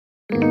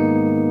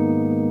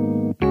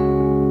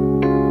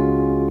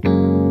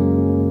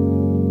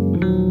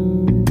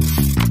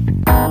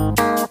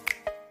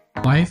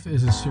Life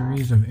is a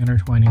series of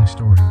intertwining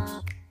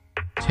stories,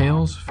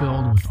 tales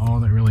filled with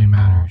all that really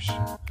matters.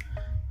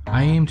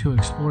 I aim to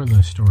explore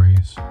those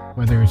stories,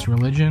 whether it's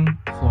religion,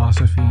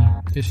 philosophy,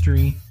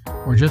 history,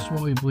 or just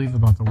what we believe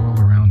about the world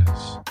around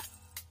us.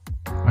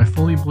 I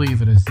fully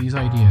believe it is these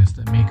ideas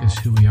that make us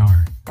who we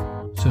are,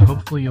 so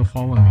hopefully you'll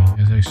follow me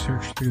as I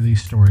search through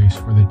these stories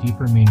for the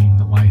deeper meaning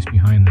that lies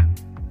behind them.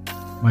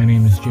 My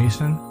name is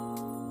Jason,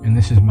 and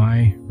this is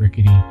my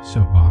Rickety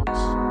Soapbox.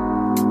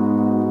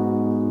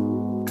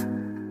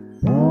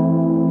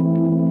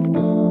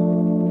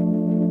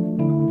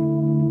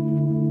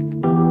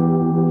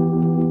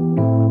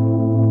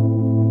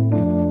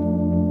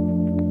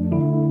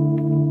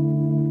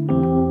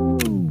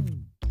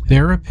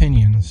 Their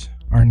opinions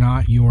are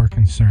not your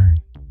concern.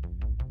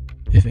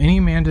 If any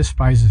man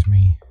despises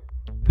me,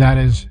 that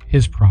is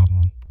his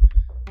problem.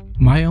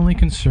 My only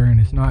concern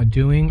is not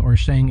doing or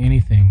saying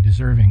anything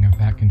deserving of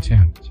that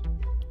contempt.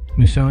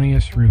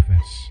 Musonius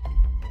Rufus.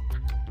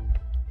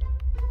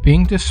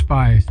 Being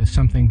despised is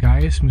something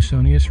Gaius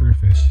Musonius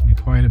Rufus knew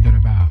quite a bit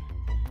about,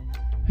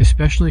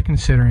 especially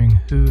considering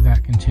who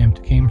that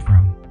contempt came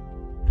from.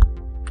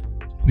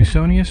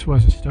 Musonius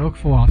was a Stoic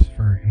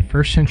philosopher in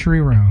 1st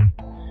century Rome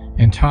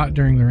and taught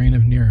during the reign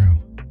of Nero,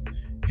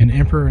 an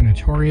emperor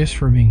notorious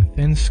for being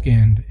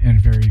thin-skinned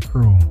and very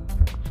cruel.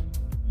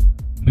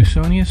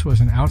 Musonius was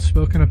an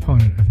outspoken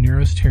opponent of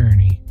Nero's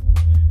tyranny,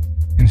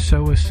 and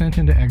so was sent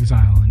into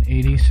exile in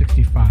AD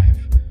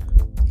 65,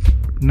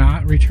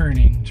 not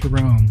returning to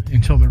Rome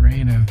until the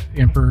reign of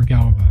Emperor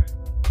Galba.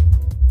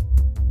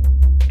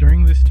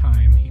 During this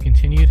time, he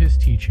continued his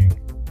teaching.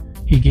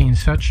 He gained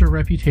such a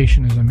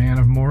reputation as a man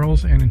of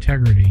morals and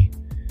integrity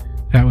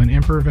that when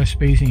Emperor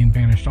Vespasian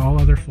banished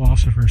all other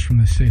philosophers from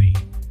the city,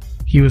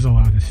 he was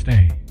allowed to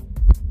stay.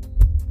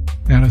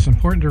 Now, it's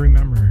important to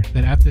remember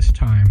that at this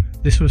time,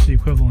 this was the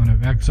equivalent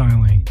of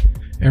exiling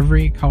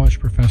every college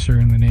professor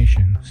in the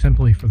nation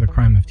simply for the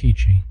crime of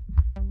teaching.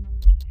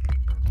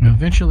 Now,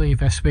 eventually,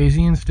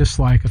 Vespasian's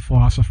dislike of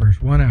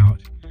philosophers won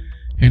out,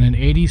 and in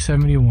AD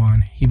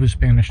 71, he was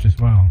banished as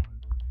well.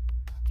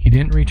 He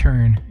didn't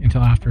return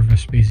until after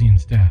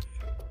Vespasian's death.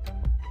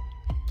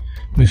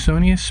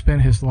 Musonius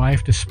spent his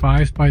life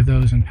despised by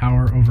those in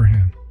power over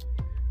him,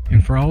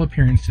 and for all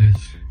appearances,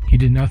 he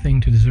did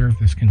nothing to deserve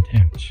this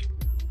contempt.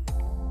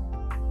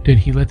 Did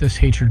he let this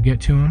hatred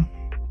get to him?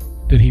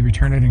 Did he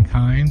return it in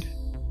kind?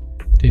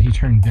 Did he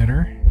turn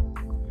bitter?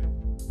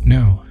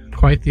 No,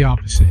 quite the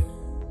opposite.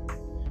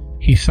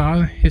 He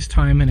saw his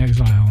time in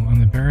exile on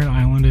the barren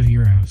island of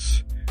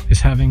Euros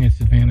as having its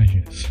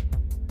advantages,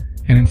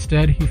 and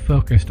instead he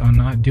focused on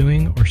not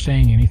doing or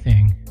saying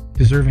anything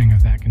deserving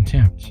of that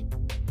contempt.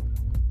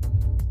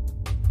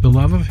 The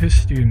love of his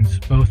students,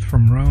 both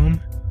from Rome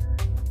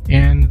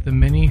and the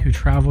many who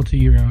traveled to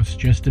Euros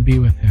just to be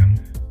with him,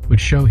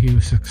 would show he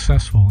was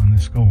successful in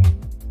this goal.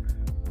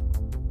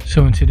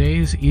 So in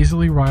today's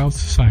easily riled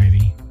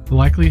society, the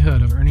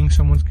likelihood of earning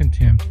someone's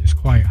contempt is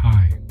quite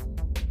high.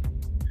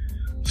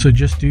 So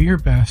just do your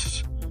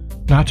best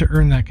not to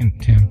earn that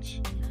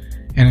contempt,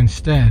 and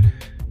instead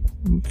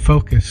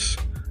focus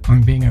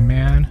on being a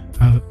man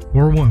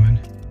or woman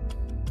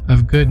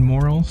of good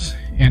morals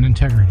and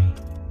integrity.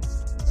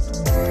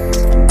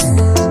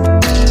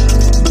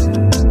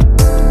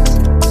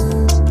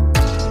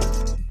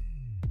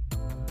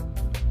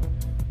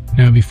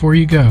 Now, before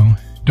you go,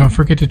 don't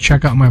forget to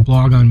check out my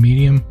blog on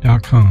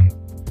medium.com.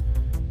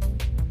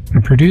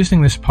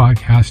 Producing this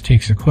podcast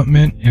takes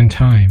equipment and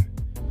time,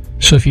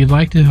 so if you'd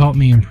like to help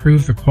me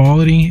improve the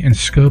quality and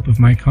scope of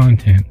my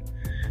content,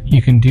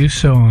 you can do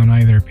so on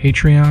either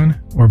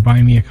Patreon or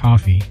Buy Me a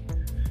Coffee,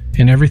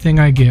 and everything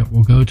I get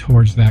will go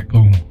towards that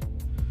goal.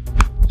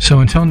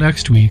 So until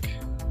next week,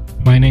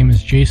 my name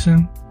is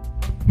Jason,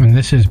 and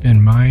this has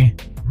been my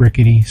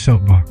Rickety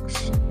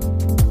Soapbox.